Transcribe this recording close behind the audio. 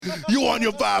You want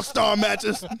your 5-star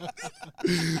matches?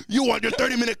 You want your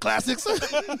 30-minute classics?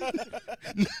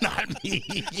 Not me.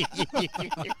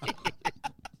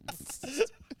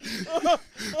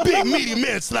 Big meaty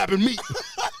man slapping meat.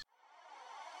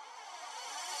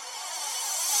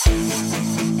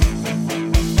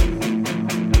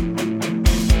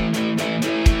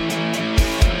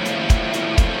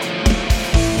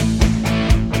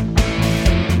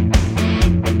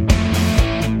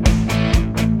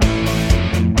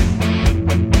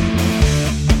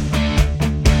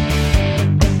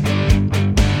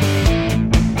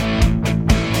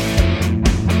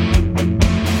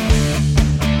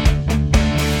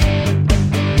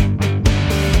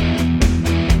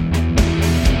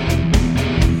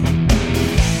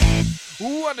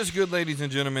 Good, ladies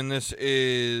and gentlemen, this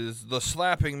is the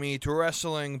Slapping Meat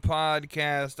Wrestling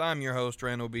Podcast. I'm your host,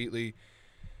 Randall Beatley.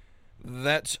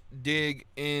 Let's dig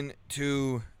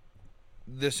into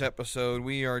this episode.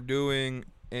 We are doing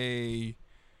a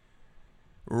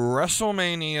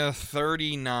WrestleMania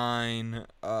 39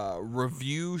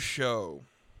 review show.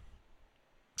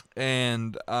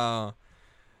 And we're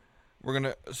going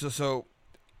to... So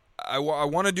I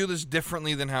want to do this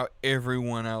differently than how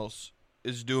everyone else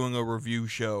is doing a review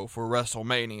show for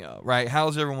WrestleMania, right?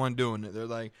 How's everyone doing it? They're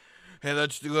like, hey,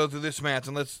 let's go through this match,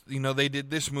 and let's, they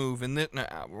did this move, and this. No,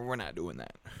 we're not doing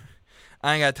that.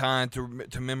 I ain't got time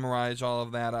to memorize all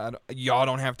of that. Y'all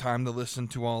don't have time to listen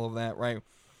to all of that, right?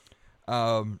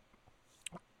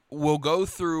 We'll go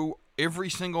through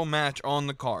every single match on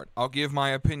the card. I'll give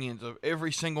my opinions of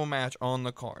every single match on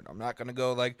the card. I'm not going to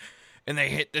go like, and they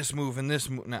hit this move and this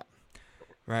move. No,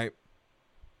 right?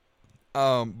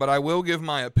 But I will give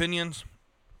my opinions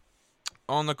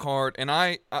on the card, and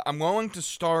I'm going to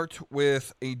start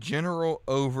with a general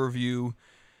overview,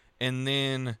 and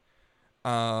then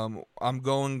I'm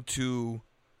going to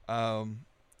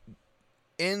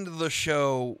end the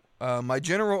show. My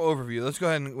general overview. Let's go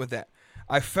ahead with that.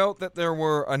 I felt that there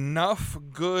were enough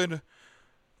good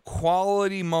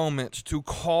quality moments to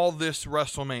call this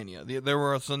WrestleMania. There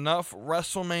was enough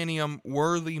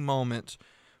WrestleMania-worthy moments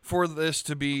for this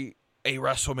to be a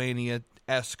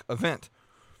WrestleMania-esque event.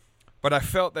 But I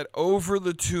felt that over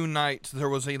the two nights, there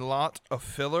was a lot of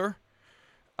filler,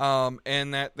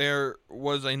 and that there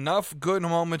was enough good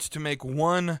moments to make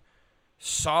one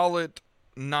solid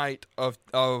night of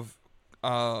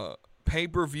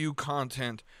pay-per-view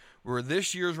content, where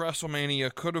this year's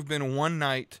WrestleMania could have been one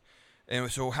night.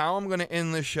 And so how I'm going to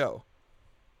end this show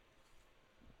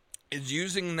is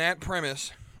using that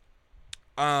premise.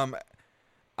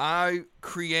 I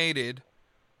created,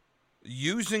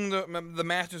 using the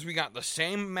matches we got, the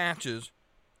same matches,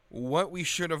 what we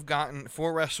should have gotten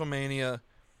for WrestleMania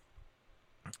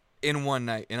in one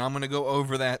night. And I'm going to go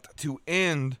over that to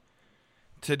end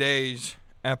today's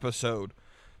episode.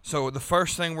 So the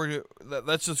first thing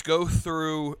let's just go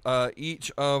through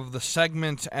each of the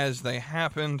segments as they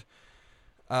happened.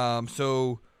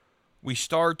 So we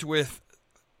start with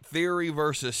Theory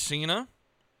versus Cena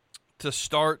to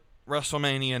start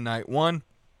WrestleMania Night 1.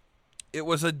 It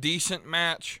was a decent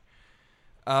match,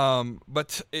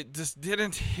 but it just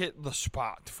didn't hit the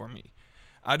spot for me.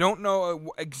 I don't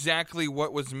know exactly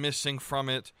what was missing from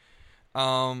it.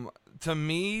 To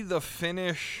me, the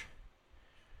finish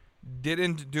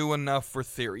didn't do enough for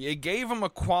Theory. It gave him a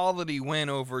quality win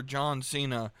over John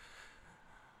Cena,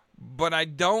 but I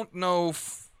don't know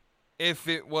if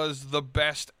it was the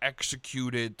best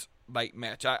executed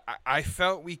match. I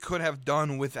felt we could have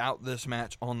done without this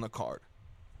match on the card.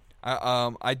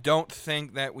 I don't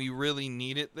think that we really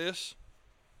needed this.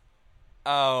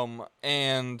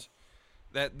 And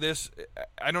that this,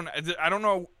 I don't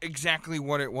know exactly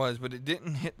what it was, but it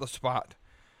didn't hit the spot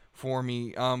for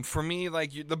me. For me,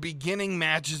 the beginning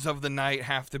matches of the night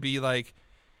have to be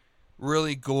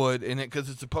really good in it, because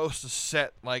it's supposed to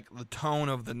set the tone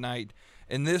of the night.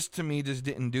 And this, to me, just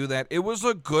didn't do that. It was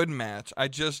a good match.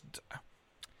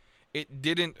 It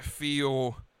didn't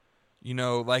feel,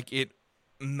 like it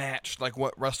matched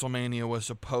what WrestleMania was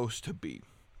supposed to be.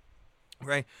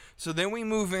 Right? So then we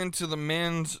move into the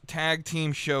men's tag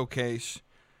team showcase,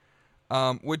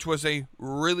 which was a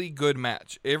really good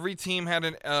match. Every team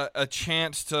had a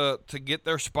chance to get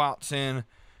their spots in,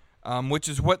 which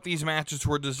is what these matches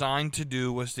were designed to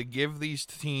do, was to give these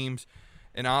teams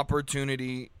an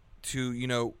opportunity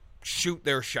to, shoot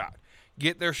their shot,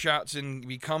 get their shots and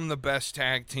become the best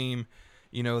tag team,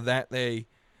 that they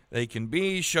can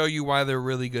be, show you why they're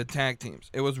really good tag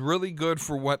teams. It was really good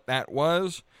for what that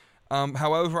was.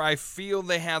 However, I feel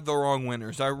they had the wrong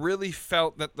winners. I really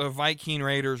felt that the Viking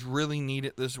Raiders really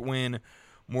needed this win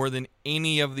more than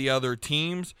any of the other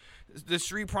teams. The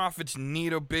Street Profits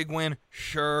need a big win,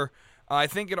 sure. I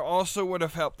think it also would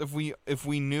have helped if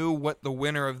we knew what the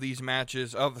winner of these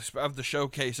matches, of the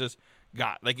showcases,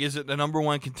 got. Like, is it the number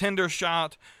one contender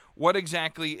shot? What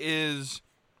exactly is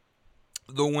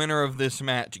the winner of this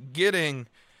match getting?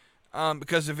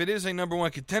 Because if it is a number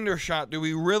one contender shot, do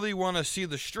we really want to see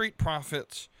the Street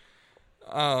Profits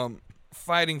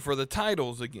fighting for the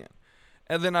titles again?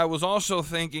 And then I was also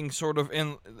thinking, sort of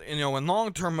in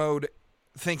long-term mode,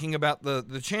 thinking about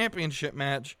the championship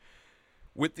match,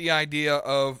 with the idea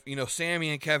of, Sammy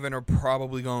and Kevin are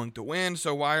probably going to win,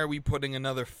 so why are we putting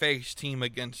another face team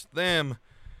against them?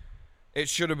 It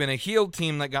should have been a heel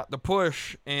team that got the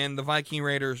push, and the Viking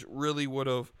Raiders really would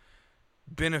have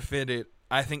benefited,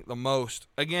 I think, the most.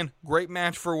 Again, great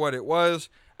match for what it was.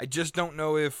 I just don't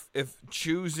know if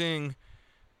choosing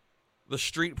the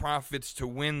Street Profits to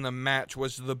win the match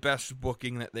was the best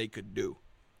booking that they could do.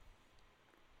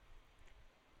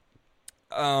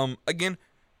 Again,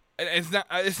 it's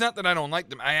not that I don't like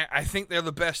them. I think they're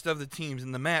the best of the teams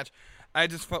in the match. I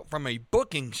just felt from a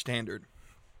booking standard,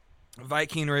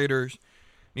 Viking Raiders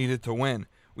needed to win.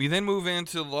 We then move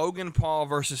into Logan Paul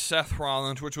versus Seth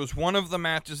Rollins, which was one of the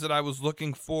matches that I was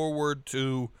looking forward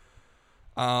to.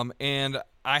 And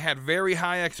I had very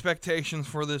high expectations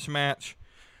for this match.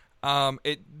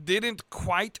 It didn't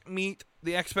quite meet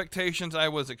the expectations I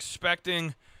was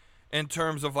expecting in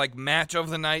terms of, like, match of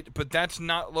the night, but that's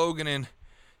not Logan and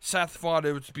Seth fought.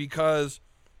 It was because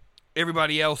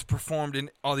everybody else performed in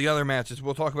all the other matches.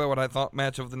 We'll talk about what I thought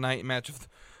match of the night, match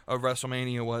of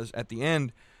WrestleMania was at the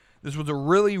end. This was a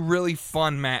really, really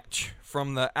fun match.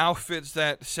 From the outfits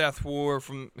that Seth wore,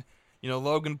 from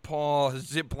Logan Paul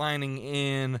ziplining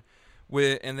in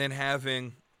with, and then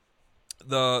having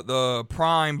the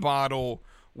Prime bottle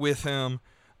with him.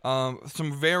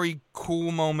 Some very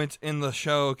cool moments in the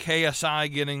show.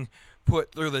 KSI getting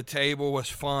put through the table was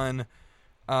fun.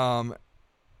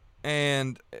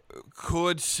 And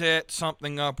could set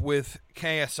something up with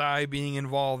KSI being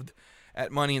involved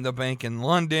at Money in the Bank in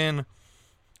London.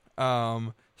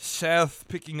 Seth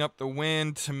picking up the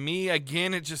win. To me,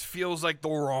 again, it just feels like the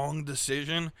wrong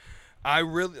decision.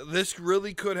 This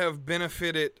really could have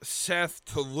benefited Seth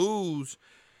to lose,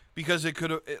 because it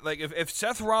could have, like, if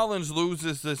Seth Rollins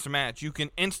loses this match, you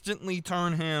can instantly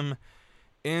turn him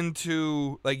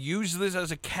into, like, use this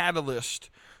as a catalyst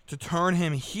to turn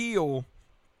him heel,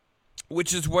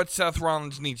 which is what Seth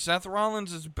Rollins needs. Seth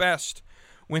Rollins is best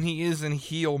when he is in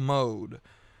heel mode.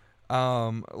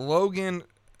 Logan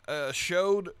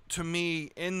showed to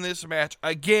me in this match,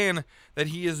 again, that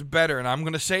he is better. And I'm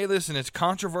going to say this, and it's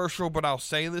controversial, but I'll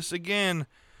say this again.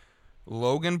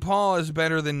 Logan Paul is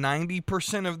better than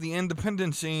 90% of the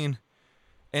independent scene.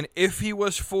 And if he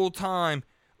was full-time,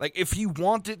 like, if he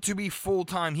wanted to be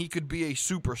full-time, he could be a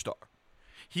superstar.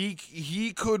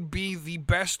 He could be the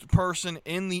best person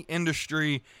in the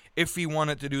industry if he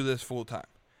wanted to do this full-time.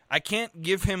 I can't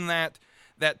give him that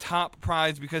top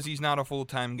prize because he's not a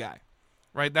full-time guy,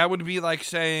 right? That would be like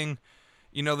saying,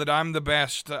 that I'm the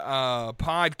best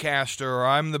podcaster, or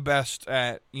I'm the best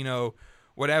at,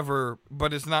 whatever,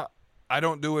 but it's not. I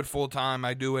don't do it full-time.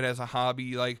 I do it as a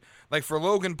hobby. Like for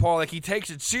Logan Paul, like, he takes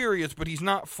it serious, but he's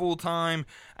not full-time.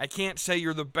 I can't say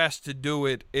you're the best to do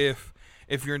it if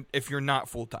you're not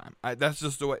full-time. That's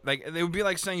just the way. Like, it would be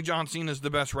like saying John Cena is the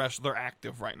best wrestler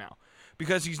active right now,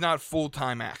 because he's not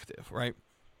full-time active, right?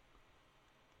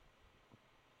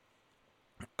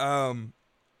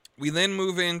 We then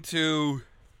move into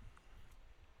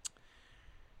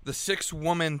the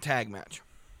 6-woman tag match.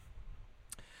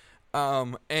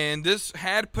 And this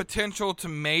had potential to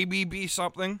maybe be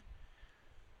something,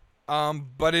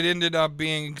 but it ended up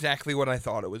being exactly what I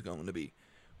thought it was going to be,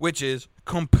 which is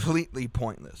completely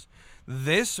pointless.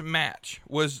 This match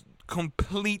was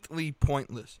completely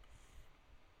pointless.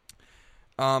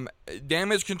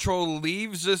 Damage Control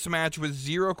leaves this match with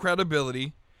zero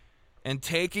credibility, and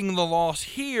taking the loss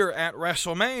here at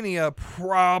WrestleMania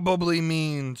probably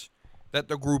means that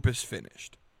the group is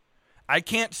finished. I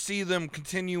can't see them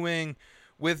continuing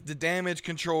with the Damage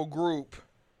Control group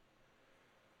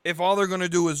if all they're going to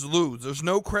do is lose. There's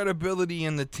no credibility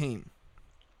in the team.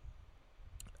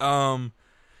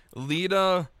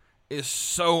 Lita is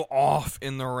so off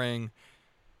in the ring,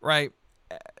 right?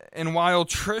 And while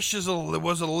Trish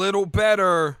was a little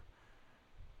better,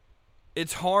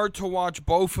 it's hard to watch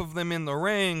both of them in the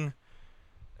ring,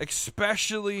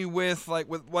 especially with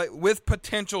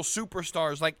potential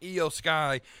superstars like Io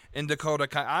Sky and Dakota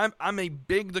Kai. I'm a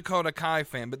big Dakota Kai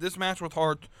fan, but this match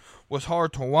was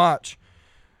hard to watch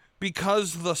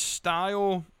because the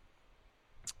style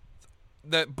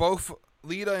that both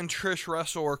Lita and Trish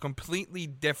wrestle are completely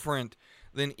different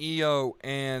than Io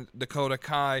and Dakota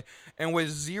Kai, and with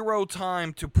zero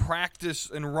time to practice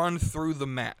and run through the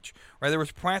match. Right, there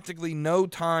was practically no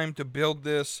time to build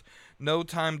this, no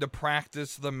time to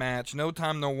practice the match, no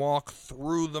time to walk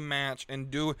through the match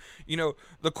and do,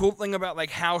 the cool thing about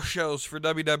like house shows for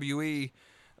WWE,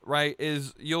 right,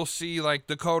 is you'll see like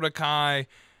Dakota Kai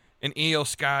and Io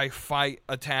Sky fight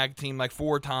a tag team like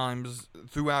 4 times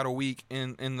throughout a week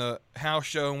in the house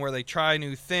show, where they try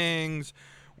new things,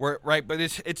 but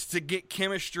it's to get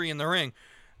chemistry in the ring.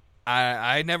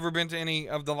 I'd never been to any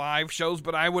of the live shows,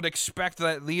 but I would expect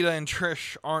that Lita and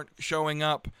Trish aren't showing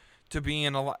up to be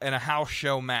in a house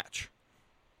show match.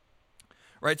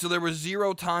 Right, so there was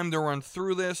zero time to run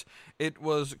through this. It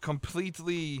was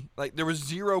completely, like, there was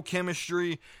zero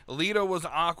chemistry. Lita was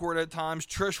awkward at times.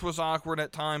 Trish was awkward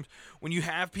at times. When you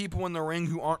have people in the ring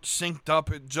who aren't synced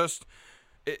up,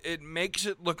 it makes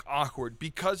it look awkward,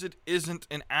 because it isn't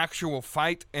an actual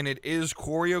fight and it is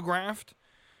choreographed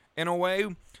in a way.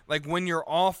 Like, when you're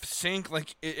off sync,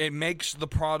 like, it makes the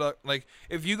product, like,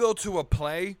 if you go to a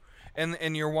play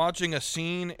and you're watching a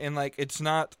scene and, like, it's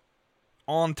not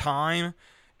on time,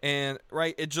 and,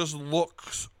 right, it just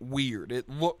looks weird. It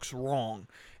looks wrong.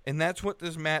 And that's what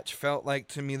this match felt like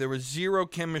to me. There was zero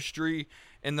chemistry,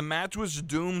 and the match was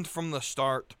doomed from the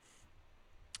start.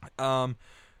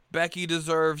 Becky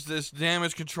deserves this.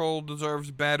 Damage Control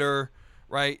deserves better,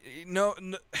 right? No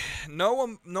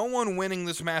one winning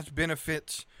this match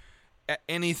benefits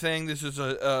anything. This is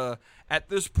at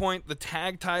this point, the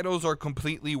tag titles are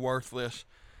completely worthless.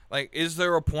 Like, is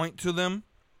there a point to them?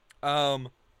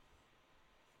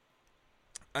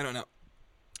 I don't know.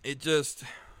 This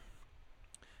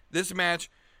match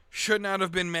should not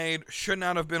have been made, should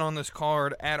not have been on this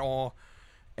card at all.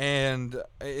 And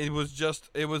it was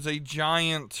a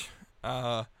giant,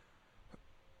 it's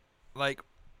like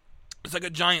a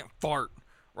giant fart,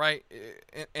 right?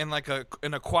 In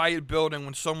a quiet building,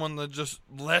 when someone just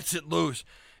lets it loose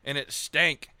and it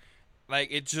stank.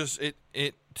 Like,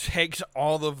 it takes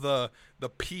all of the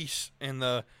peace and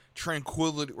the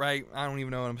tranquility, right? I don't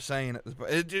even know what I'm saying at this point.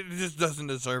 It just doesn't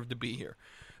deserve to be here.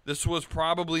 This was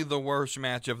probably the worst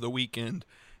match of the weekend,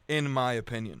 in my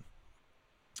opinion.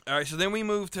 All right, so then we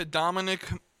move to Dominic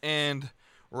and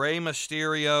Rey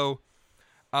Mysterio,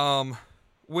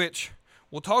 which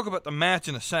we'll talk about the match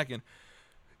in a second.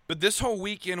 But this whole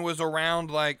weekend was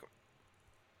around, like,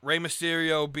 Rey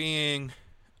Mysterio being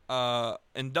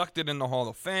inducted in the Hall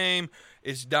of Fame.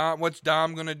 What's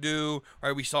Dom going to do?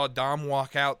 Right, we saw Dom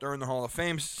walk out during the Hall of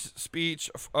Fame speech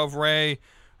of Rey,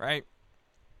 right?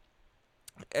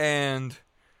 And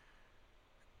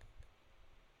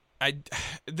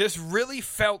this really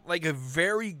felt like a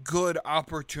very good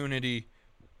opportunity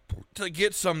to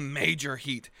get some major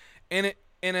heat in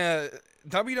a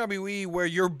WWE where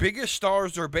your biggest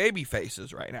stars are baby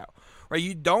faces right now, right?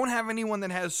 You don't have anyone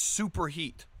that has super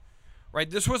heat, right?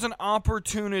 This was an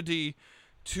opportunity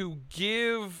to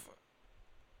give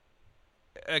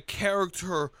a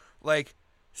character like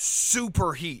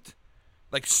super heat,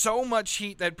 like so much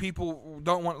heat that people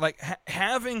don't want. Like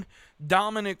having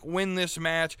Dominic win this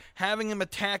match, having him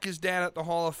attack his dad at the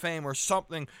Hall of Fame or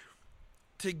something,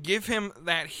 to give him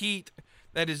that heat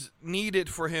that is needed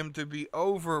for him to be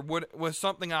over was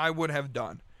something I would have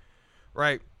done,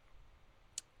 right?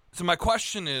 So my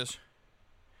question is,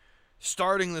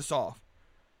 starting this off,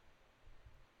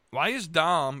 why is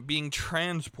Dom being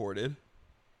transported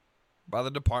by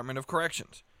the Department of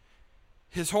Corrections?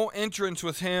 His whole entrance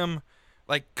was him,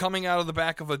 like, coming out of the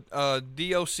back of a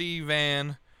DOC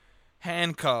van,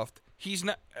 handcuffed. He's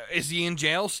not. Is he in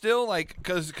jail still? Like,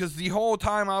 because the whole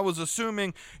time I was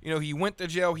assuming, he went to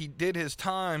jail, he did his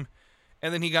time,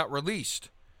 and then he got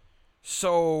released.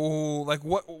 So, like,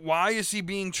 why is he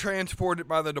being transported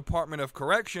by the Department of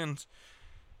Corrections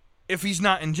if he's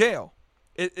not in jail?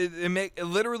 It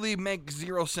literally makes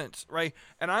zero sense, right?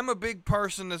 And I'm a big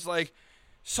person that's like,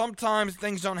 sometimes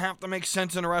things don't have to make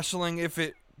sense in wrestling if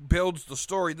it builds the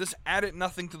story. This added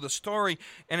nothing to the story,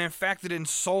 and in fact, it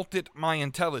insulted my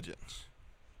intelligence.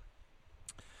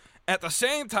 At the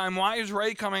same time, why is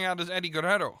Rey coming out as Eddie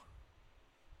Guerrero?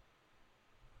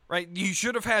 Right? You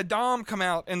should have had Dom come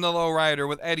out in the lowrider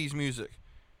with Eddie's music.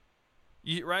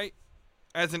 Right?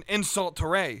 As an insult to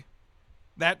Rey.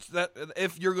 That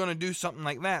if you're going to do something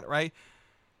like that, right?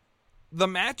 The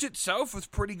match itself was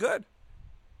pretty good,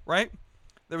 right?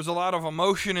 There was a lot of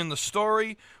emotion in the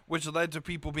story, which led to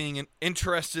people being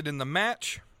interested in the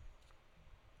match.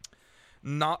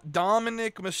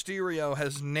 Dominic Mysterio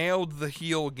has nailed the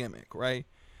heel gimmick, right?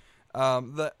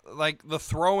 The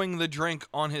throwing the drink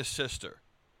on his sister.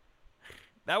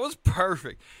 That was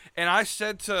perfect. And I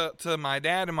said to my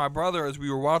dad and my brother as we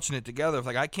were watching it together, I was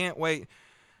like, I can't wait.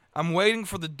 I'm waiting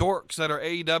for the dorks that are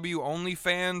AEW only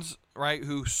fans, right,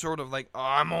 who sort of like, oh,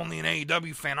 I'm only an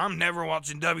AEW fan. I'm never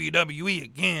watching WWE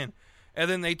again. And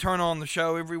then they turn on the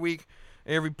show every week,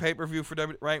 every pay-per-view for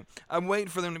WWE, right? I'm waiting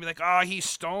for them to be like, oh, he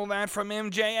stole that from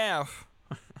MJF.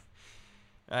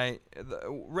 Right?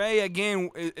 Ray, again,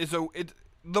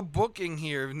 the booking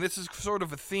here, and this is sort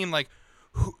of a theme, like,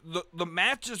 the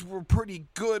matches were pretty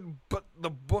good, but the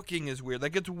booking is weird.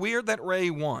 Like, it's weird that Ray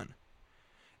won.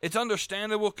 It's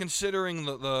understandable considering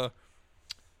the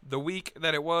week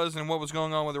that it was and what was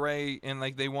going on with Ray, and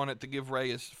like they wanted to give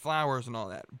Ray his flowers and all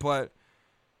that. But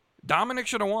Dominic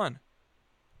should have won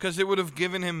because it would have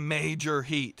given him major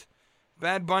heat.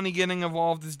 Bad Bunny getting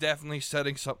involved is definitely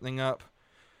setting something up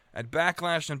at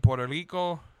Backlash in Puerto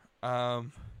Rico,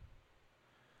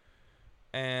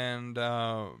 and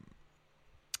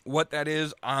what that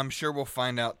is, I'm sure we'll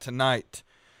find out tonight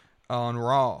on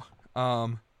Raw.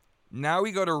 Now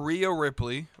we go to Rhea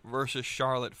Ripley versus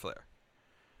Charlotte Flair.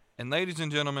 And ladies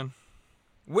and gentlemen,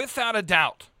 without a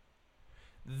doubt,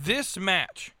 this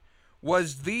match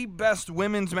was the best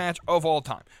women's match of all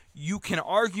time. You can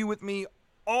argue with me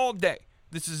all day.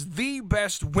 This is the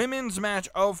best women's match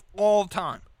of all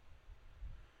time.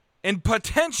 And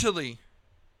potentially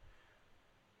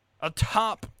a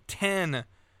top 10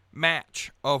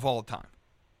 match of all time.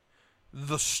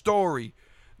 The story,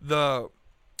 the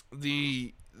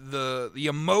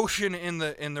emotion in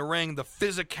the ring, the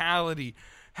physicality,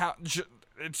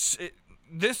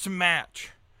 this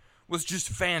match was just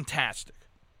fantastic.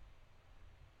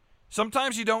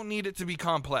 Sometimes you don't need it to be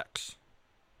complex.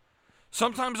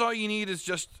 Sometimes all you need is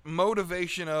just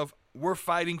motivation of we're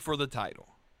fighting for the title.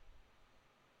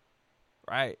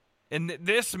 Right? And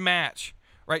this match,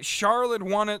 right, Charlotte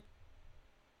wanted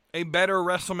a better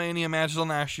WrestleMania match than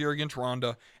last year against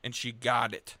Ronda, and she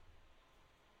got it.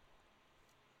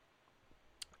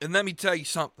 And let me tell you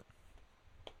something.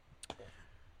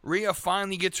 Rhea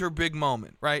finally gets her big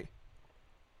moment, right?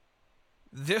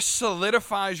 This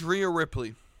solidifies Rhea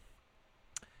Ripley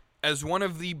as one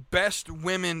of the best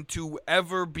women to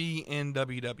ever be in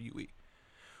WWE.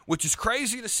 Which is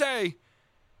crazy to say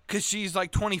because she's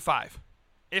like 25,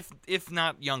 if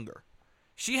not younger.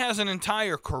 She has an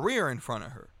entire career in front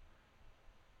of her.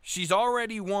 She's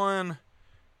already won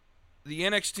the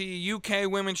NXT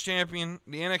UK Women's Champion,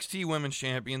 the NXT Women's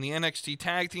Champion, the NXT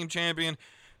Tag Team Champion,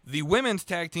 the Women's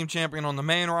Tag Team Champion on the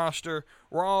main roster,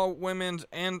 Raw Women's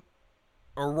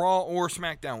or Raw or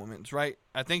SmackDown Women's, right?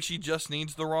 I think she just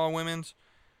needs the Raw Women's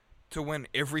to win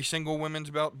every single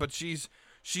women's belt, but she's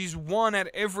won at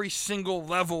every single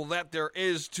level that there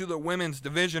is to the women's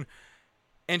division,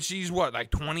 and she's what, like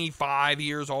 25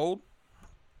 years old?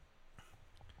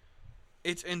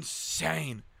 It's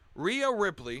insane. Rhea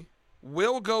Ripley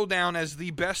will go down as the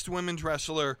best women's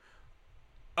wrestler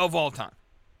of all time.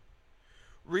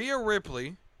 Rhea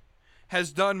Ripley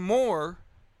has done more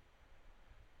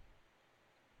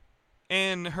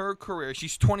in her career.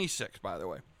 She's 26, by the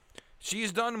way.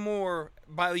 She's done more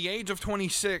by the age of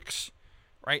 26,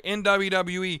 right, in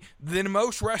WWE than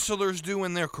most wrestlers do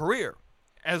in their career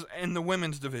as in the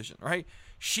women's division, right?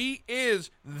 She is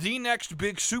the next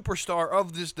big superstar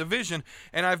of this division,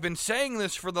 and I've been saying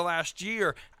this for the last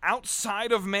year.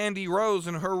 Outside of Mandy Rose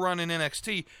and her run in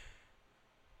NXT,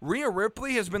 Rhea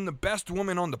Ripley has been the best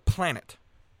woman on the planet.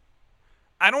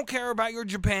 I don't care about your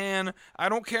Japan. I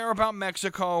don't care about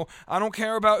Mexico. I don't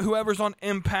care about whoever's on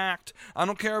Impact. I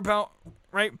don't care about,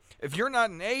 right? If you're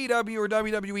not in AEW or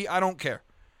WWE, I don't care.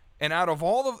 And out of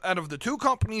the two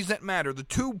companies that matter, the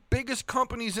two biggest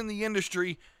companies in the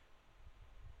industry,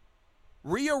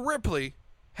 Rhea Ripley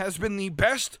has been the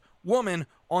best woman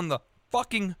on the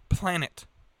fucking planet.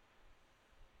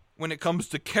 When it comes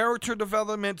to character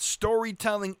development,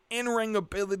 storytelling, in-ring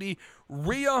ability,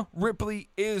 Rhea Ripley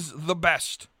is the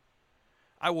best.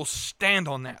 I will stand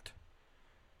on that.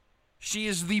 She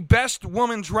is the best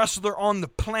women's wrestler on the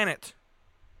planet.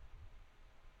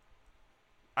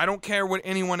 I don't care what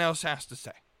anyone else has to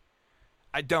say.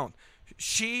 I don't.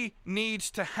 She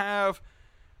needs to have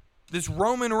this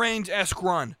Roman Reigns-esque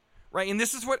run, right? And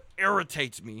this is what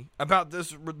irritates me about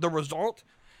this. The result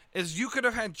is you could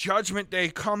have had Judgment Day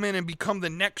come in and become the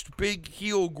next big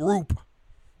heel group.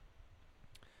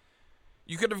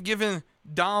 You could have given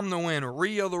Dom the win,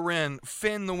 Rhea the win,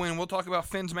 Finn the win. We'll talk about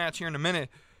Finn's match here in a minute.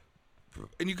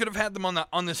 And you could have had them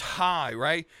on this high,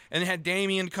 right? And had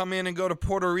Damian come in and go to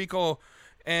Puerto Rico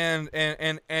and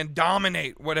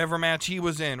dominate whatever match he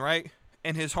was in, right?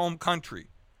 In his home country.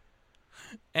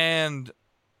 And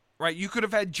right? You could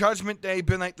have had Judgment Day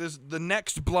been like this, the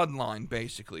next bloodline,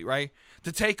 basically, right?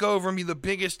 To take over and be the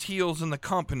biggest heels in the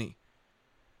company.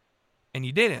 And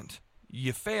you didn't.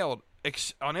 You failed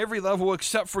on every level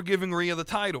except for giving Rhea the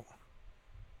title.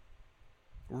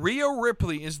 Rhea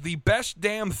Ripley is the best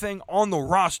damn thing on the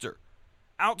roster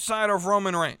outside of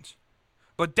Roman Reigns,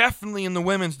 but definitely in the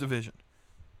women's division.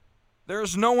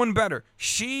 There's no one better.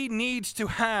 She needs to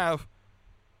have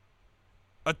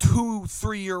a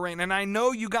 2-3 year reign. And I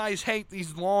know you guys hate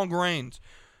these long reigns,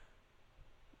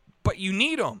 but you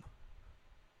need them.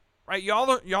 Right?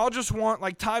 Y'all just want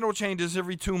like title changes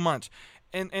every 2 months.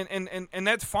 And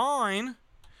that's fine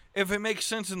if it makes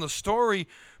sense in the story,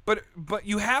 but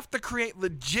you have to create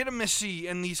legitimacy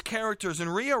in these characters.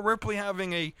 And Rhea Ripley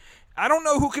having I don't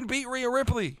know who can beat Rhea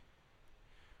Ripley.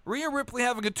 Rhea Ripley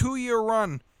having a 2-year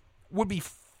run would be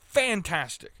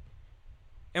fantastic.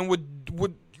 And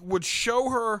would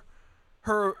show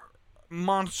her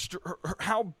monster,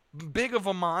 how big of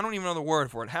a I don't even know the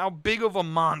word for it, how big of a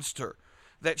monster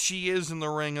that she is in the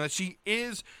ring, and that she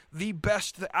is the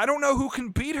best. I don't know who can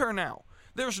beat her now.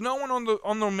 There's no one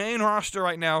on the main roster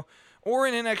right now or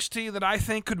in NXT that I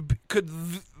think could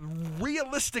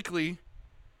realistically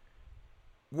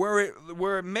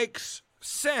where it makes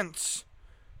sense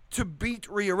to beat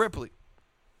Rhea Ripley.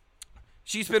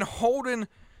 She's been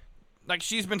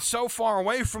she's been so far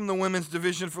away from the women's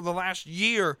division for the last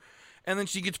year, and then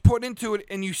she gets put into it,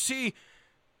 and you see,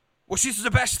 well, she's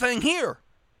the best thing here.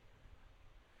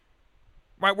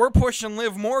 Right, we're pushing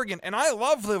Liv Morgan, and I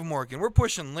love Liv Morgan. We're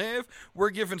pushing Liv.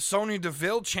 We're giving Sonya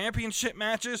Deville championship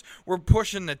matches. We're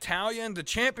pushing Natalya into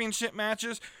championship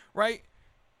matches, right?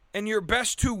 And your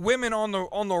best 2 women on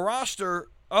the roster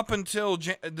up until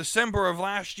December of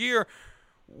last year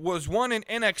was 1 in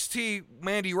NXT,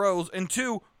 Mandy Rose, and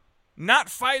 2, not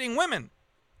fighting women.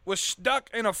 Was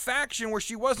stuck in a faction where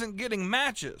she wasn't getting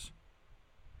matches.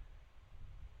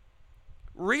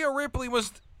 Rhea Ripley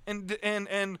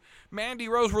and Mandy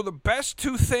Rose were the best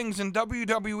 2 things in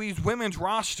WWE's women's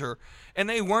roster, and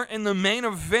they weren't in the main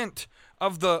event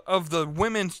of the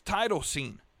women's title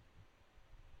scene.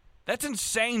 That's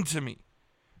insane to me.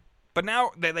 But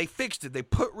now they fixed it. They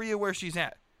put Rhea where she's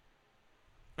at.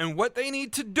 And what they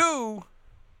need to do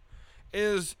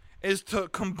is to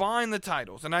combine the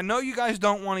titles. And I know you guys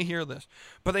don't want to hear this,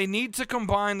 but they need to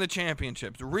combine the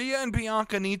championships. Rhea and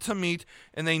Bianca need to meet,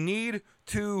 and they need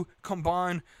to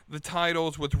combine the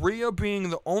titles, with Rhea being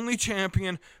the only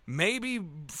champion. Maybe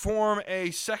form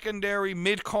a secondary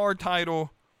mid-card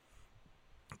title,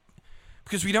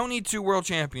 because we don't need 2 world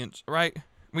champions, right?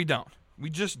 We don't. We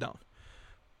just don't.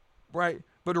 Right?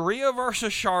 But Rhea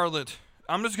versus Charlotte,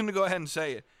 I'm just going to go ahead and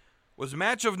say it, was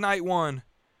match of night 1,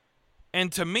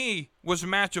 and to me, was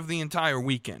match of the entire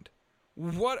weekend.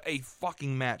 What a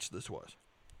fucking match this was.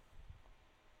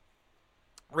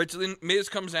 Right, so then Miz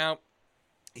comes out.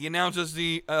 He announces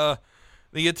the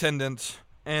attendance.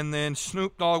 And then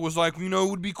Snoop Dogg was like, it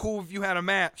would be cool if you had a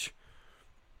match.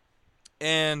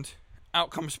 And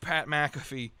out comes Pat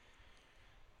McAfee,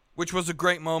 which was a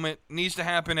great moment. Needs to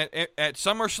happen at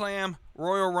SummerSlam,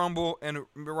 Royal Rumble, and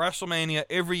WrestleMania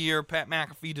every year. Pat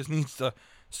McAfee just needs to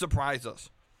surprise us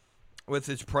with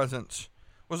his presence.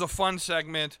 It was a fun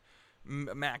segment.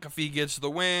 McAfee gets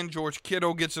the win. George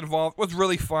Kittle gets involved. It was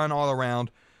really fun all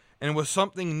around. And it was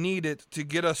something needed to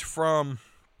get us from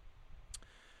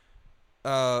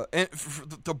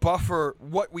to buffer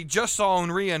what we just saw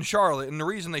in Rhea and Charlotte. And the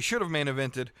reason they should have main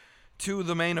evented to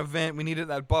the main event, we needed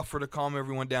that buffer to calm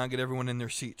everyone down, get everyone in their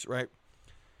seats, right?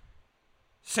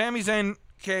 Sami Zayn,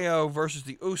 KO versus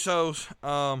the Usos.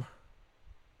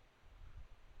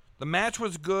 The match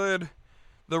was good.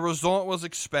 The result was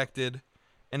expected.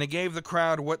 And it gave the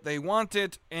crowd what they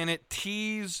wanted. And it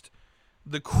teased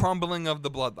the crumbling of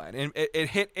the bloodline. And it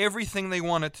hit everything they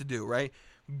wanted to do, right?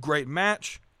 Great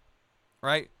match,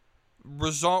 right?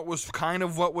 Result was kind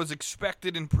of what was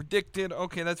expected and predicted.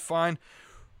 Okay, that's fine.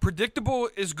 Predictable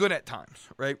is good at times,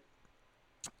 right?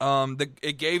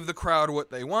 It gave the crowd what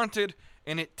they wanted,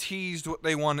 and it teased what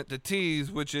they wanted to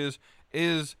tease, which is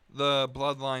the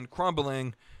bloodline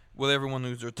crumbling with everyone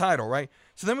lose their title, right?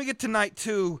 So then we get to night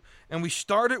 2, and we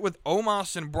started with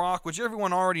Omos and Brock, which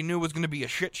everyone already knew was going to be a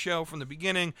shit show from the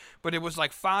beginning, but it was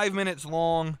like 5 minutes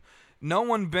long. No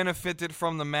one benefited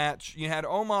from the match. You had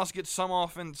Omos get some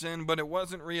offense in, but it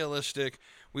wasn't realistic.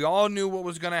 We all knew what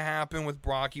was going to happen with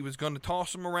Brock. He was going to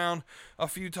toss him around a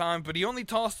few times, but he only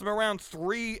tossed him around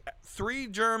three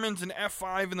Germans and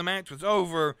F5, and the match was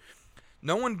over.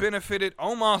 No one benefited.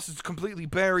 Omos is completely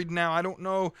buried now. I don't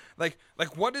know. Like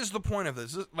what is the point of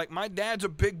this? Like, my dad's a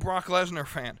big Brock Lesnar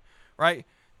fan, right?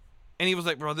 And he was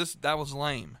like, bro, that was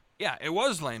lame. Yeah, it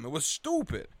was lame. It was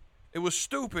stupid. It was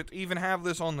stupid to even have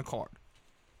this on the card.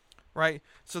 Right?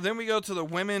 So then we go to the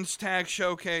women's tag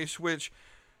showcase, which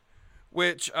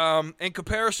in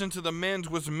comparison to the men's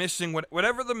was missing.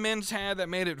 Whatever the men's had that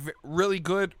made it really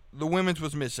good, the women's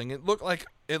was missing. It looked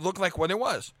like what it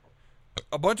was.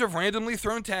 A bunch of randomly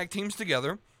thrown tag teams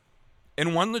together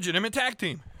and one legitimate tag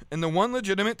team. And the one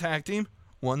legitimate tag team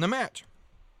won the match.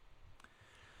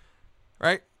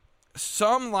 Right?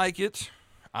 Some like it.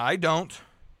 I don't.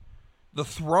 The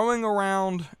throwing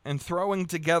around and throwing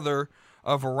together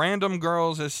of random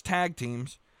girls as tag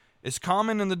teams is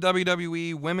common in the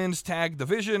WWE women's tag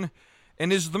division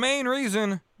and is the main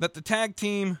reason that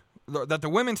the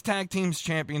women's tag teams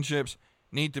championships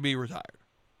need to be retired.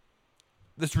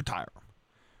 Let's retire them.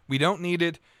 We don't need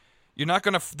it. You're not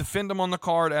going to defend them on the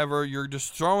card ever. You're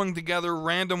just throwing together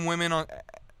random women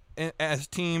as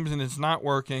teams, and it's not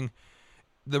working.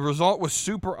 The result was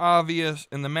super obvious,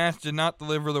 and the match did not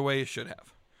deliver the way it should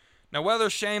have. Now, whether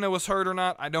Shayna was hurt or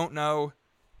not, I don't know.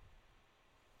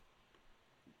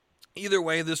 Either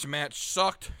way, this match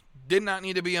sucked. Did not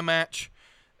need to be a match.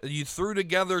 You threw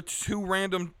together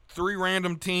three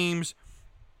random teams,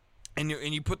 and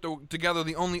you put together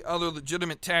the only other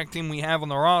legitimate tag team we have on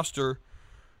the roster.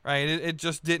 Right? It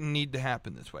just didn't need to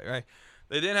happen this way. Right?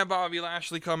 They didn't have Bobby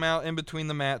Lashley come out in between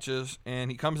the matches, and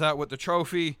he comes out with the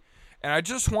trophy. And I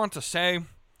just want to say,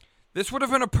 this would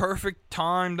have been a perfect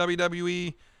time,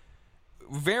 WWE,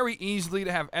 very easily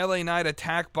to have LA Knight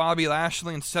attack Bobby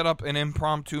Lashley and set up an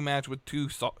impromptu match with two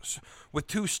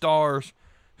stars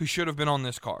who should have been on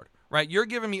this card. Right? You're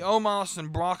giving me Omos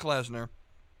and Brock Lesnar.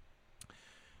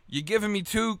 You're giving me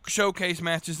two showcase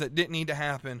matches that didn't need to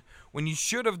happen. When you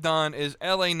should have done is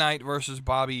LA Knight versus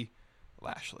Bobby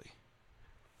Lashley.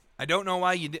 I don't know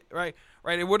why you did. Right?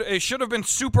 It should have been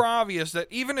super obvious that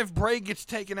even if Bray gets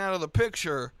taken out of the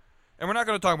picture, and we're not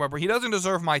going to talk about Bray, he doesn't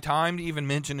deserve my time to even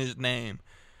mention his name.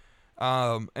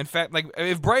 In fact, like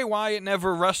if Bray Wyatt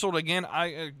never wrestled again,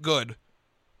 good,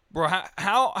 bro.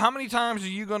 How many times are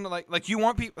you going to like you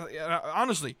want people?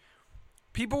 Honestly,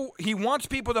 he wants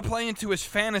people to play into his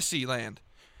fantasy land,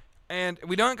 and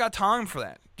we don't got time for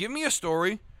that. Give me a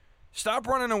story. Stop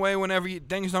running away whenever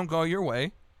things don't go your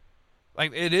way.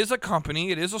 Like, it is a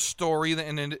company, it is a story,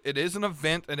 and it is an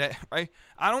event, right?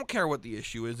 I don't care what the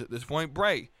issue is at this point.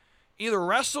 Bray, either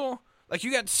wrestle, like, you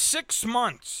got 6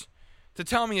 months to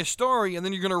tell me a story, and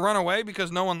then you're going to run away because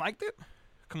no one liked it?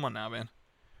 Come on now, man.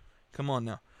 Come on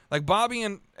now. Like, Bobby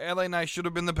and LA Knight should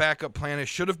have been the backup plan. It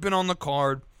should have been on the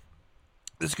card.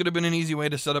 This could have been an easy way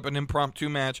to set up an impromptu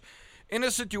match in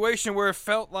a situation where it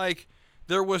felt like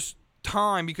there was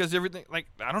time because everything, like,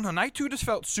 I don't know, Night 2 just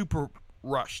felt super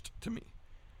rushed to me,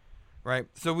 right?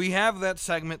 So we have that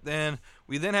segment then.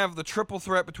 We then have the triple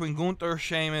threat between Gunther,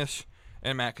 Sheamus,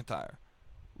 and McIntyre.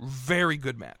 Very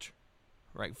good match,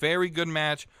 right? Very good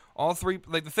match. All three,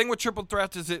 like the thing with triple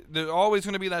threats is there's always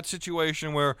going to be that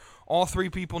situation where all three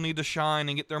people need to shine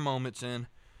and get their moments in.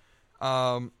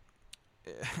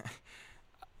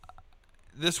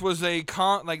 This was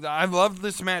I loved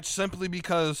this match simply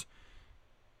because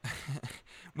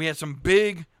we had some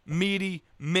big, meaty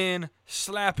men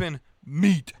slapping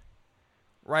meat,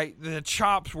 right? The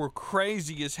chops were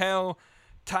crazy as hell.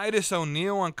 Titus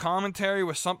O'Neil on commentary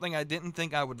was something I didn't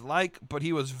think I would like, but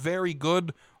he was very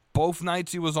good both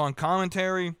nights he was on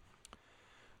commentary.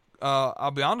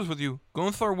 I'll be honest with you,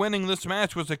 Gunther winning this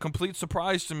match was a complete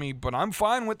surprise to me, but I'm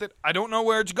fine with it. I don't know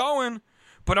where it's going,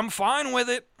 but I'm fine with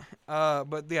it.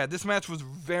 But yeah, this match was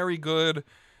very good.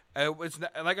 It's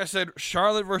like I said,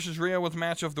 Charlotte versus Rhea was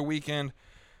match of the weekend.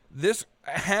 This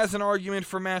has an argument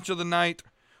for match of the night.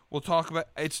 We'll talk about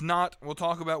it's not. We'll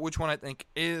talk about which one I think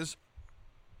is.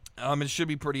 It should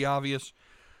be pretty obvious.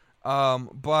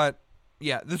 But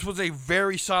yeah, this was a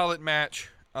very solid match.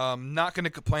 Not going to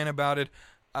complain about it.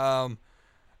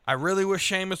 I really wish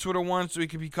Sheamus would have won so he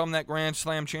could become that Grand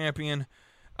Slam champion.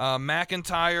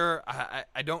 McIntyre,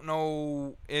 I don't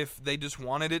know if they just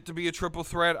wanted it to be a triple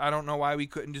threat. I don't know why we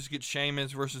couldn't just get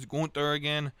Sheamus versus Gunther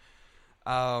again.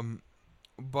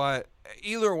 But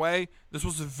either way, this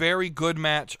was a very good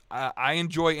match. I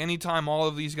enjoy any time all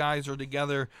of these guys are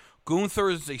together. Gunther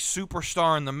is a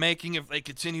superstar in the making if they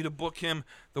continue to book him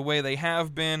the way they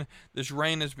have been. This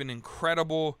reign has been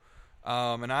incredible.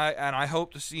 And I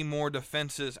hope to see more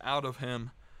defenses out of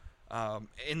him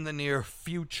in the near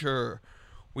future.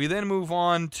 We then move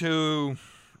on to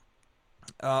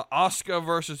Asuka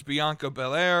versus Bianca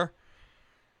Belair,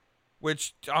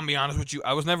 which, I'll be honest with you,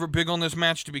 I was never big on this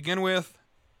match to begin with.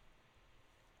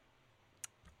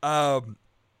 And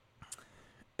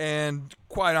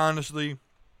quite honestly,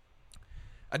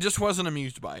 I just wasn't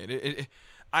amused by it.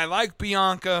 I like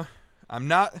Bianca.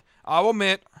 I'll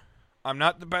admit, I'm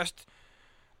not the best.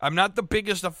 I'm not the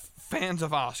biggest of fans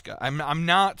of Asuka. I'm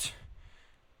not.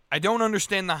 I don't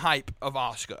understand the hype of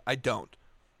Asuka. I don't.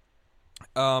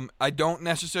 I don't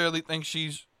necessarily think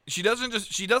she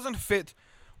doesn't fit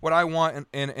what I want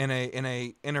in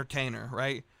a entertainer,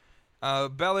 right?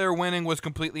 Belair winning was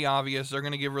completely obvious. They're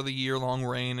going to give her the year-long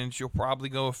reign, and she'll probably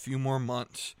go a few more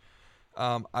months.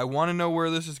 I want to know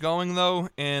where this is going, though,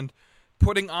 and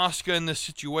putting Asuka in this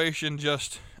situation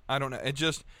I don't know.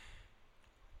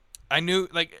 I knew,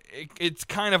 it's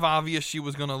kind of obvious she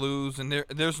was going to lose, and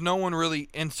there's no one really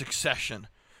in succession,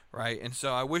 right? And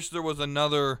so I wish there was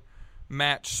another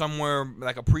match somewhere,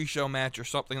 like a pre-show match or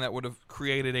something that would have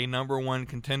created a number one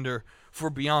contender for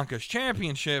Bianca's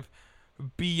championship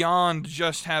beyond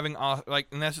just having,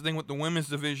 and that's the thing with the women's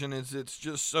division is it's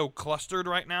just so clustered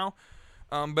right now.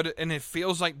 But it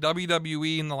feels like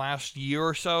WWE in the last year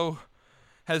or so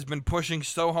has been pushing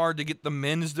so hard to get the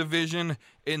men's division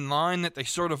in line that they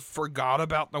sort of forgot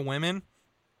about the women.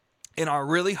 And I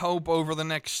really hope over the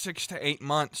next 6 to 8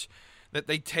 months that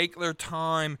they take their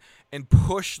time and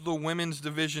push the women's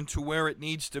division to where it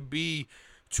needs to be,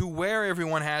 to where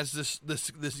everyone has this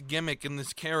gimmick and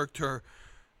this character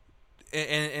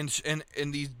and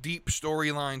these deep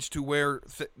storylines to where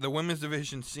the women's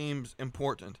division seems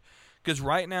important. Because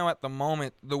right now, at the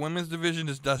moment, the women's division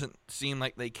just doesn't seem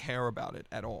like they care about it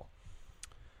at all.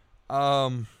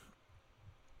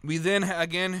 We then,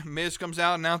 again, Miz comes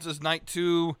out, announces night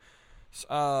 2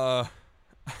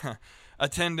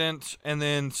 attendance, and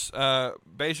then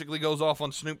basically goes off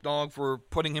on Snoop Dogg for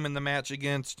putting him in the match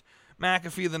against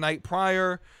McAfee the night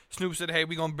prior. Snoop said, hey,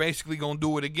 we're basically going to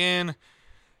do it again.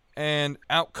 And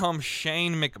out comes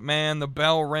Shane McMahon. The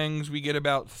bell rings. We get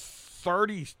about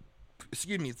 30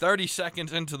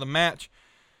 seconds into the match,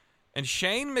 and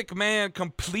Shane McMahon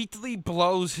completely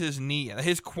blows his knee.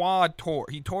 His quad tore.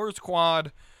 He tore his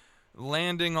quad,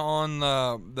 landing on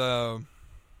the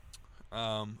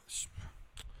I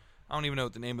don't even know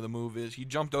what the name of the move is. He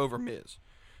jumped over Miz,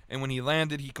 and when he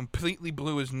landed, he completely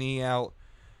blew his knee out.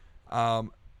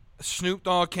 Snoop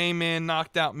Dogg came in,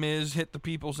 knocked out Miz, hit the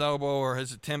people's elbow, or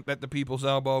his attempt at the people's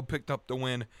elbow, picked up the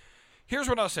win. Here's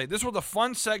what I'll say. This was a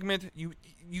fun segment.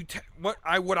 What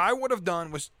I would have done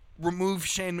was remove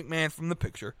Shane McMahon from the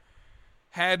picture,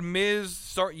 had Miz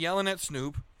start yelling at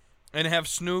Snoop, and have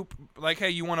Snoop like, hey,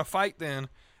 you want to fight then?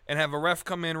 And have a ref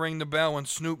come in, ring the bell, and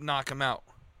Snoop knock him out,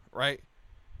 right?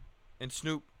 And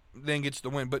Snoop then gets the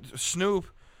win. But Snoop,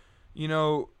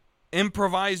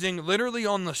 improvising literally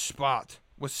on the spot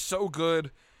was so good.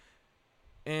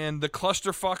 And the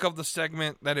clusterfuck of the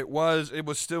segment that it was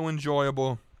still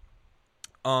enjoyable.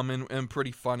 And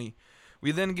pretty funny.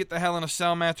 We then get the Hell in a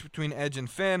Cell match between Edge and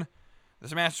Finn.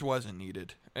 This match wasn't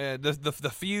needed.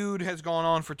 The feud has gone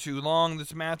on for too long.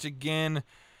 This match, again,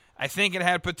 I think it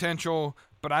had potential,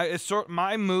 but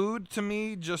my mood to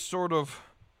me just sort of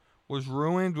was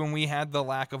ruined when we had the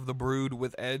lack of the Brood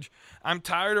with Edge. I'm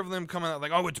tired of them coming out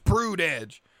like, oh, it's Brood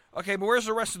Edge. Okay, but where's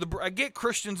the rest of the Brood? I get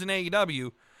Christians in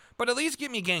AEW, but at least get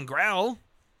me Gangrel.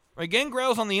 Right,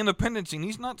 Gangrel's on the independent scene.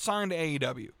 He's not signed to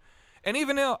AEW. And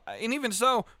even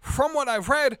so, from what I've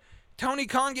read, Tony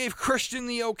Khan gave Christian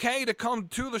the okay to come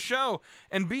to the show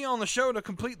and be on the show to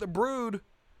complete the Brood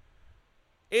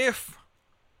if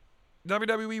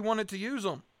WWE wanted to use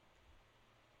him.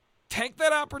 Take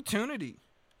that opportunity.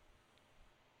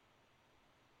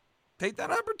 Take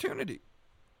that opportunity.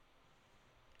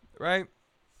 Right?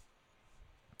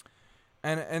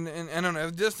 And I don't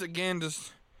know, this again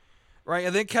just right,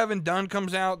 I think Kevin Dunn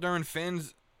comes out during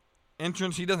Finn's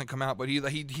entrance. He doesn't come out, but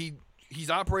he's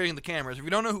operating the cameras. If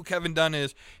you don't know who Kevin Dunn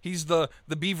is, he's the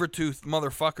beaver tooth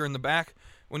motherfucker in the back.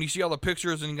 When you see all the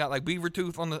pictures and you got like beaver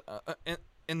tooth on the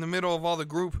in the middle of all the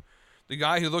group, the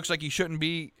guy who looks like he shouldn't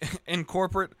be in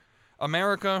corporate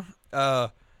America.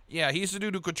 Yeah, he's the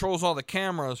dude who controls all the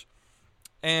cameras.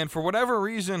 And for whatever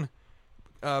reason,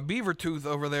 beaver tooth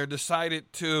over there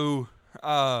decided to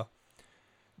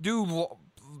do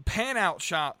pan out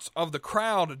shots of the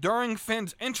crowd during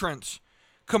Finn's entrance,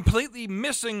 completely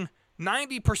missing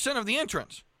 90% of the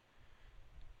entrance.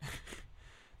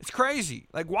 It's crazy.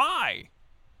 Like, why?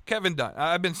 Kevin Dunn.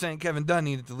 I've been saying Kevin Dunn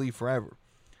needed to leave forever.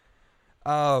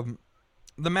 The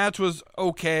match was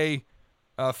okay.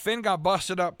 Finn got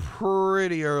busted up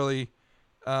pretty early.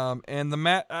 And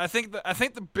I think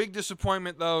the big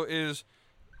disappointment though is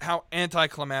how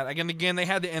anticlimactic. Again, they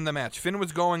had to end the match. Finn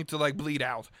was going to like bleed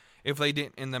out if they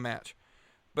didn't end the match.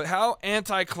 But how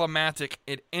anticlimactic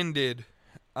it ended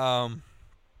was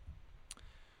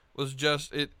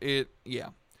just yeah.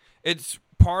 It's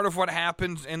part of what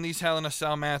happens in these Hell in a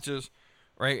Cell matches,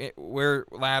 right? Where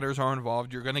ladders are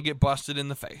involved. You're going to get busted in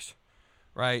the face.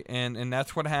 right? And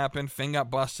that's what happened. Finn got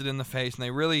busted in the face, and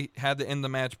they really had to end the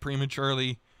match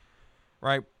prematurely,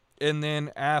 right? And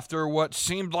then after what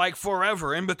seemed like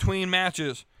forever in between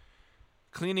matches,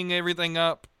 cleaning everything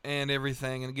up and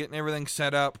getting everything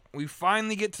set up, we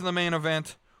finally get to the main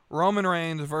event, Roman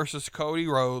Reigns versus Cody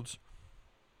Rhodes.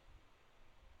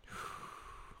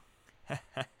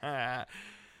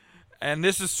 And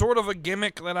this is sort of a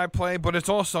gimmick that I play, but it's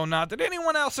also not. Did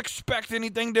anyone else expect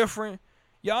anything different?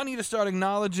 Y'all need to start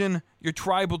acknowledging your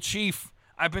tribal chief.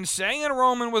 I've been saying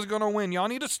Roman was going to win. Y'all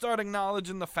need to start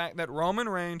acknowledging the fact that Roman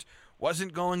Reigns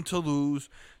wasn't going to lose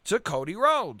to Cody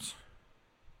Rhodes.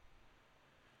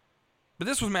 But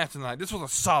this was match of the night. This was a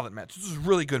solid match. This was a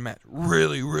really good match.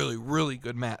 Really, really, really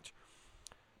good match.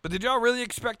 But did y'all really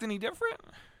expect any different?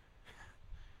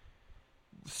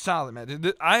 Solid match.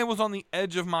 I was on the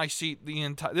edge of my seat the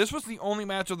entire. This was the only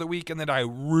match of the weekend that I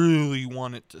really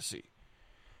wanted to see.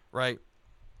 Right?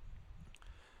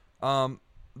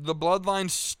 The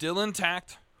bloodline's still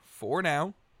intact for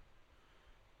now.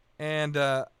 And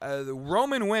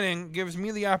Roman winning gives me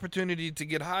the opportunity to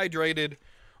get hydrated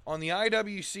on the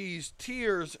IWC's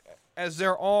tears as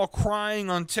they're all crying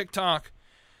on TikTok.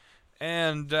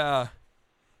 And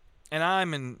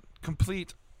I'm in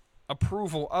complete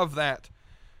approval of that.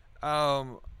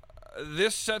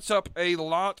 This sets up a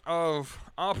lot of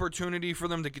opportunity for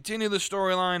them to continue the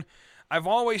storyline. I've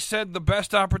always said the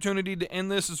best opportunity to end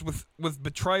this is with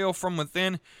betrayal from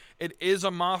within. It is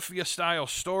a mafia-style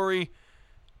story.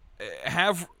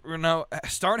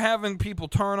 Start having people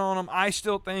turn on them. I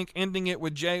still think ending it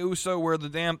with Jey Uso where the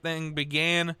damn thing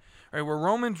began, right, where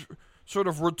Roman's sort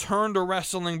of return to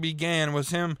wrestling began,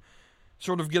 was him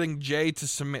sort of getting Jey to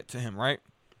submit to him, right?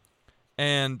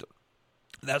 And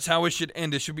that's how it should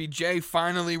end. It should be Jey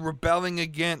finally rebelling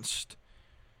against,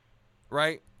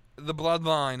 right, the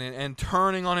bloodline and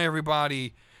turning on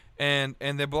everybody, and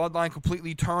the bloodline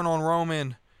completely turn on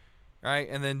Roman, right?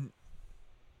 And then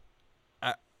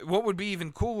what would be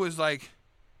even cool is like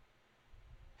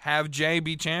have Jey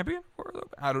be champion.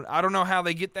 I don't know how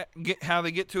they get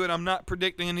to it. I'm not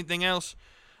predicting anything else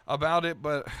about it,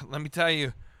 but let me tell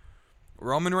you,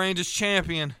 Roman Reigns is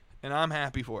champion, and I'm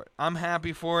happy for it. I'm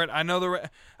happy for it. I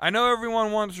know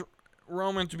everyone wants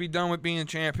Roman to be done with being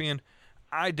champion.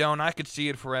 I don't. I could see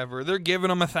it forever. They're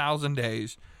giving him 1,000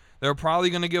 days. They're probably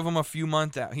going to give him a few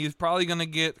months out. He's probably going to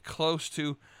get close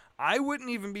to. I wouldn't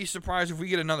even be surprised if we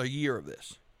get another year of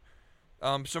this.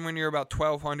 Somewhere near about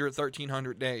 1,200,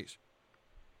 1,300 days.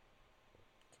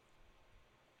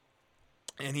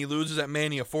 And he loses at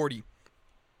Mania 40.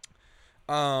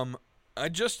 I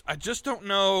just don't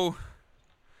know.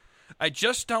 I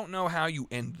just don't know how you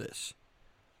end this.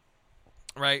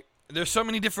 Right? There's so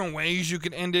many different ways you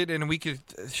could end it, and we could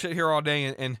sit here all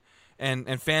day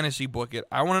and fantasy book it.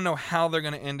 I want to know how they're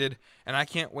going to end it, and I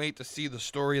can't wait to see the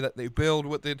story that they build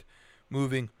with it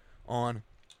moving on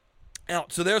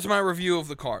out. So there's my review of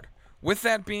the card. With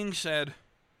that being said,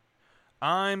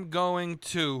 I'm going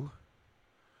to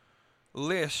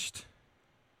list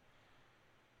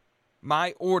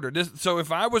my order. So if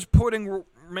I was putting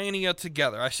Mania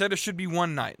together, I said it should be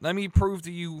one night. Let me prove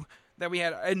to you that we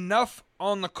had enough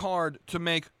on the card to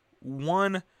make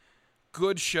one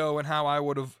good show and how I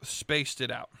would have spaced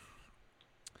it out.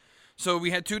 So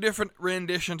we had two different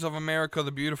renditions of America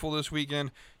the Beautiful this weekend.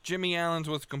 Jimmy Allen's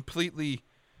was completely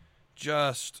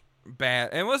just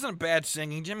bad. It wasn't bad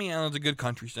singing. Jimmy Allen's a good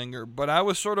country singer, but I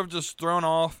was sort of just thrown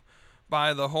off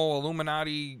by the whole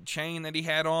Illuminati chain that he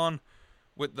had on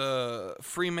with the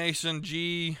Freemason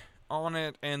G on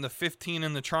it and the 15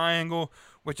 in the triangle,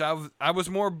 which I was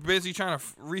more busy trying to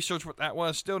research what that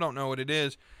was. Still don't know what it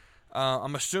is.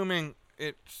 I'm assuming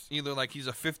it's either like he's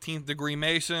a 15th degree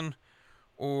Mason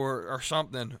or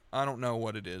something. I don't know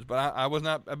what it is, but I was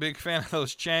not a big fan of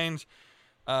those chains.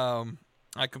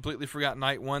 I completely forgot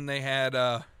night one they had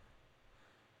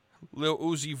Lil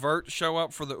Uzi Vert show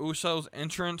up for the Usos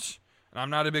entrance, and I'm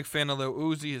not a big fan of Lil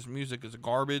Uzi. His music is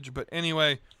garbage, but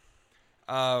anyway,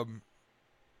 so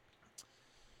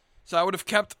I would have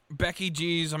kept Becky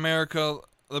G's America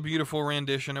the Beautiful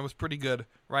rendition. It was pretty good,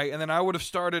 right? And then I would have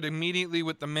started immediately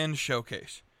with the men's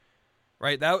showcase,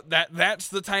 right? That's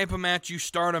the type of match you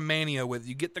start a Mania with.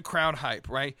 You get the crowd hype,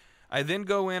 right? I then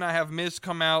go in. I have Miz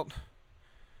come out,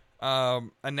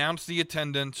 announce the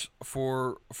attendance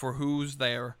for who's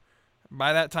there.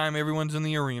 By that time, everyone's in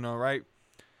the arena, right?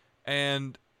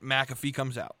 And McAfee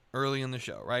comes out early in the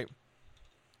show, right?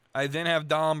 I then have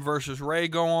Dom versus Ray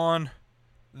go on.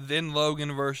 Then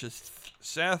Logan versus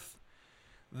Seth.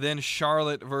 Then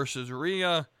Charlotte versus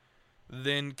Rhea.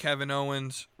 Then Kevin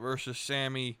Owens versus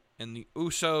Sammy and the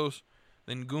Usos.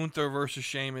 then Gunther versus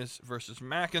Sheamus versus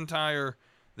McIntyre,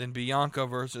 then Bianca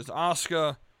versus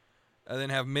Asuka, and then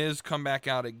have Miz come back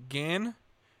out again,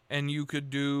 and you could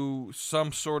do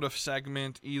some sort of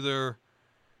segment either.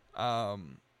 The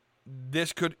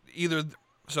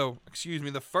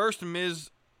first Miz,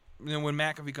 when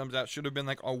McAfee comes out, should have been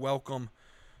like a welcome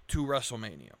to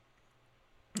WrestleMania.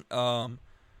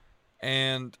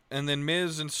 And then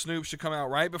Miz and Snoop should come out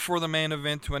right before the main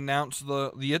event to announce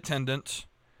the attendance.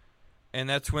 And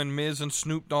that's when Miz and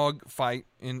Snoop Dogg fight,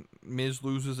 and Miz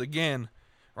loses again,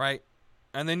 right?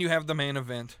 And then you have the main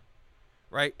event,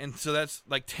 right? And so that's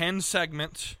like 10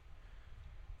 segments.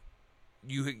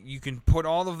 You can put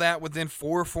all of that within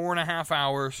 4.5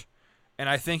 hours, and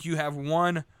I think you have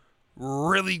one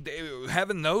really,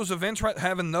 having those events, right?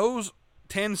 Having those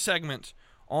 10 segments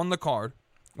on the card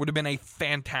would have been a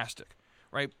fantastic,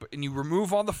 right? And you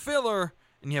remove all the filler,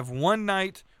 and you have one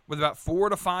night with about 4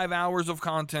 to 5 hours of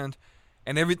content,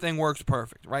 and everything works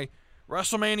perfect, right?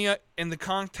 WrestleMania, in the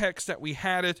context that we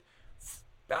had it,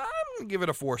 I'm going to give it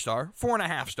a 4-star,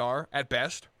 4.5 star at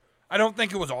best. I don't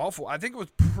think it was awful. I think it was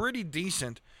pretty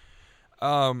decent.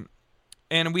 And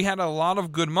we had a lot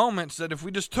of good moments that if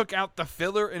we just took out the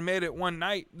filler and made it one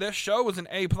night, this show was an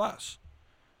A+.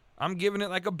 I'm giving it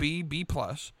like a B+,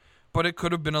 but it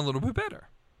could have been a little bit better.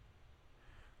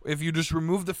 If you just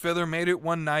removed the filler, made it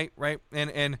one night, right,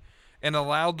 and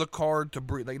allowed the card to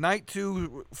breathe. Like, night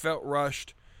 2 felt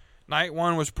rushed. Night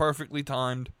 1 was perfectly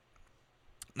timed.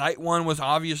 Night 1 was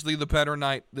obviously the better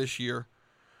night this year.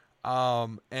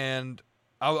 And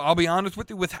I'll be honest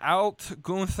with you, without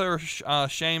Gunther,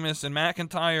 Sheamus, and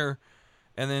McIntyre,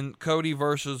 and then Cody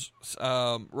versus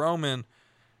Roman,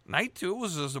 night 2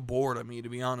 was just a bore to me, to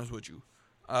be honest with you.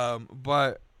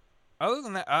 But other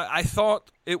than that, I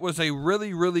thought it was a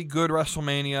really, really good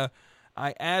WrestleMania.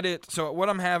 I added, so what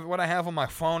I have on my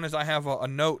phone is I have a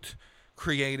note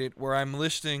created where I'm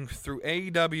listing through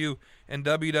AEW and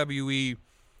WWE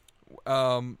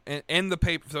in the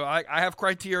paper. So I have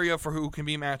criteria for who can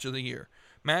be Match of the Year.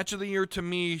 Match of the Year to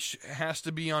me has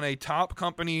to be on a top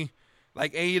company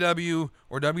like AEW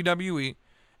or WWE,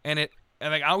 and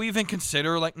like I'll even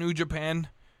consider like New Japan,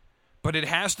 but it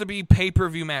has to be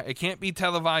pay-per-view match. It can't be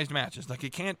televised matches. Like,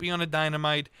 it can't be on a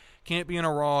Dynamite, can't be on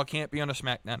a Raw, can't be on a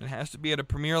SmackDown. It has to be at a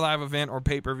Premier Live event or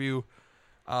pay-per-view.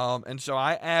 And so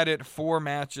I added 4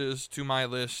 matches to my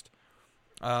list.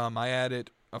 I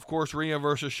added, of course, Rhea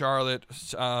versus Charlotte,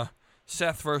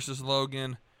 Seth versus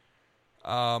Logan,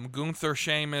 Gunther,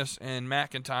 Sheamus, and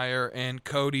McIntyre, and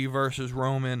Cody versus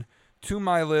Roman to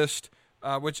my list,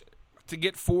 which to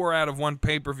get 4 out of one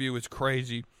pay-per-view is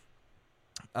crazy.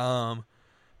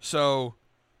 So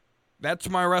that's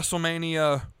my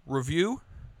WrestleMania review.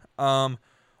 On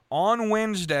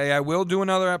Wednesday, I will do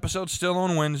another episode still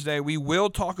on Wednesday. We will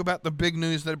talk about the big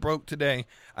news that broke today.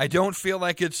 I don't feel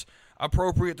like it's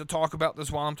appropriate to talk about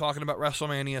this while I'm talking about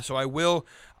WrestleMania, so I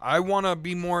want to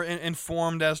be more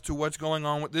informed as to what's going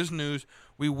on with this news.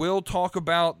 We will talk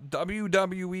about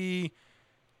WWE.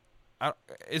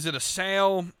 Is it a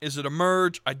sale? Is it a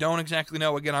merge? I don't exactly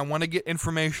know. Again, I want to get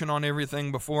information on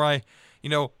everything before I,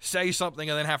 say something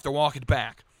and then have to walk it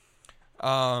back.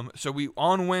 So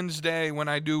on Wednesday, when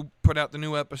I do put out the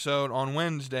new episode on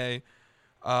Wednesday,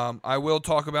 I will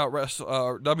talk about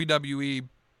WWE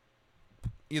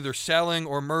either selling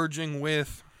or merging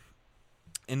with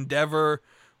Endeavor,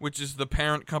 which is the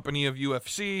parent company of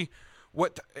UFC.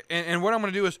 And what I'm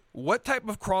going to do is, what type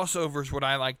of crossovers would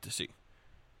I like to see?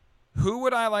 Who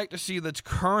would I like to see that's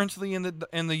currently in the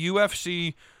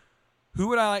UFC? Who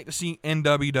would I like to see in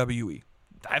WWE?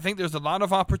 I think there's a lot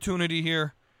of opportunity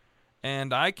here,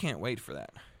 and I can't wait for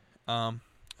that.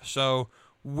 So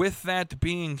with that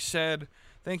being said,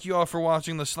 thank you all for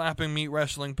watching the Slapping Meat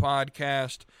Wrestling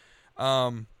podcast.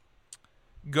 I'm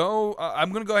going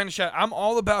to go ahead and shout. I'm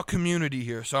all about community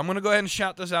here, so I'm going to go ahead and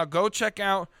shout this out. Go check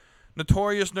out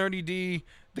Notorious Nerdy D,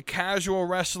 the Casual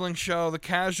Wrestling Show, the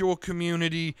Casual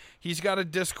Community. He's got a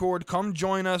Discord. Come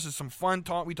join us. It's some fun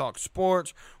talk. We talk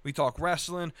sports. We talk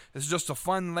wrestling. It's just a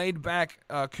fun, laid-back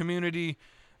community.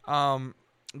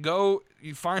 Go,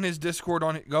 you find his Discord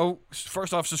on it. Go,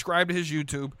 first off, subscribe to his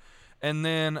YouTube, and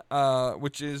then,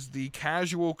 which is the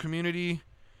Casual Community,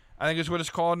 I think is what it's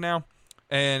called now.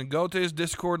 And go to his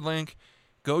Discord link.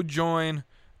 Go join.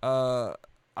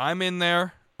 I'm in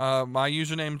there. My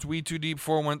username's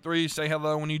We2Deep413. Say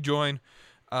hello when you join.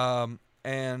 Yeah,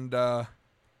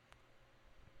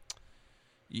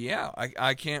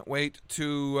 I can't wait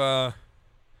to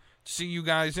see you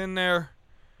guys in there.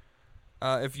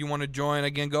 If you want to join,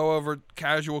 again, go over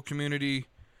Casual Community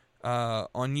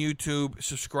on YouTube.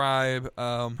 Subscribe.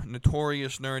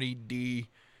 Notorious Nerdy D.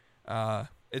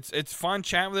 It's fun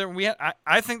chatting with him.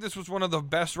 I think this was one of the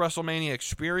best WrestleMania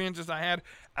experiences I had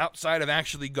outside of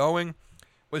actually going,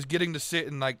 was getting to sit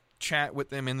and like chat with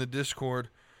them in the Discord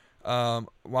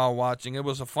while watching. It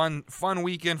was a fun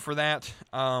weekend for that.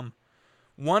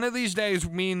 One of these days,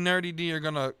 me and Nerdy D are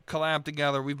gonna collab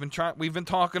together. We've been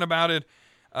talking about it,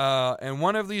 and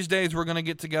one of these days we're gonna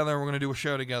get together and we're gonna do a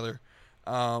show together.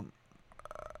 And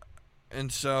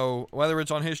so whether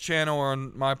it's on his channel or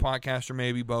on my podcast or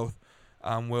maybe both,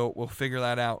 we'll figure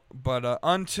that out. But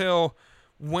until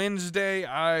Wednesday,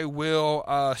 I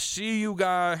will see you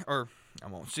guys, or I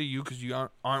won't see you because you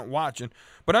aren't watching.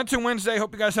 But until Wednesday,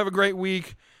 hope you guys have a great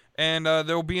week. And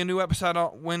there will be a new episode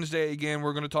on Wednesday again.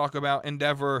 We're going to talk about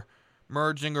Endeavor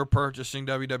merging or purchasing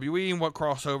WWE and what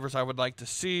crossovers I would like to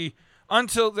see.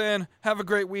 Until then, have a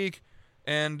great week.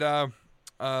 And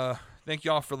thank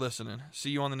you all for listening. See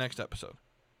you on the next episode.